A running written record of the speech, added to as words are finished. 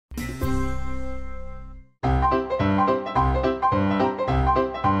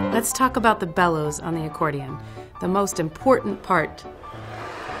let's talk about the bellows on the accordion, the most important part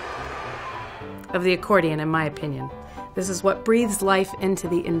of the accordion, in my opinion. This is what breathes life into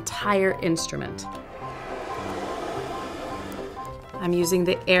the entire instrument. I'm using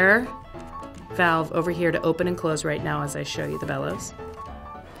the air valve over here to open and close right now as I show you the bellows.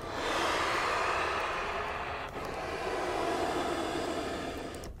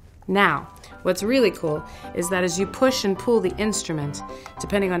 Now, what's really cool is that as you push and pull the instrument,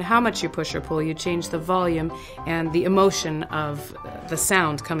 depending on how much you push or pull, you change the volume and the emotion of the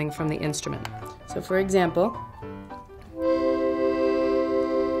sound coming from the instrument. So for example,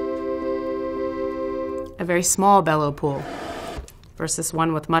 a very small bellow pull versus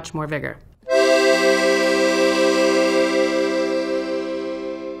one with much more vigor.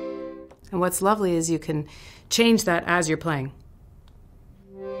 And what's lovely is you can change that as you're playing.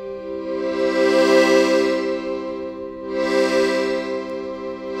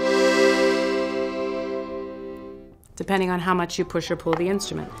 Depending on how much you push or pull the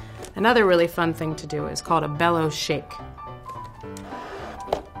instrument. Another really fun thing to do is called a bellow shake.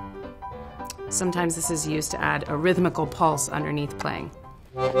 Sometimes this is used to add a rhythmical pulse underneath playing.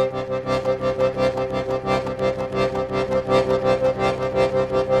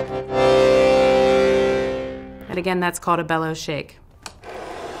 And again, that's called a bellow shake.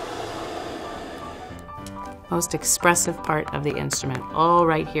 Most expressive part of the instrument, all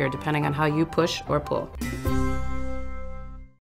right here, depending on how you push or pull.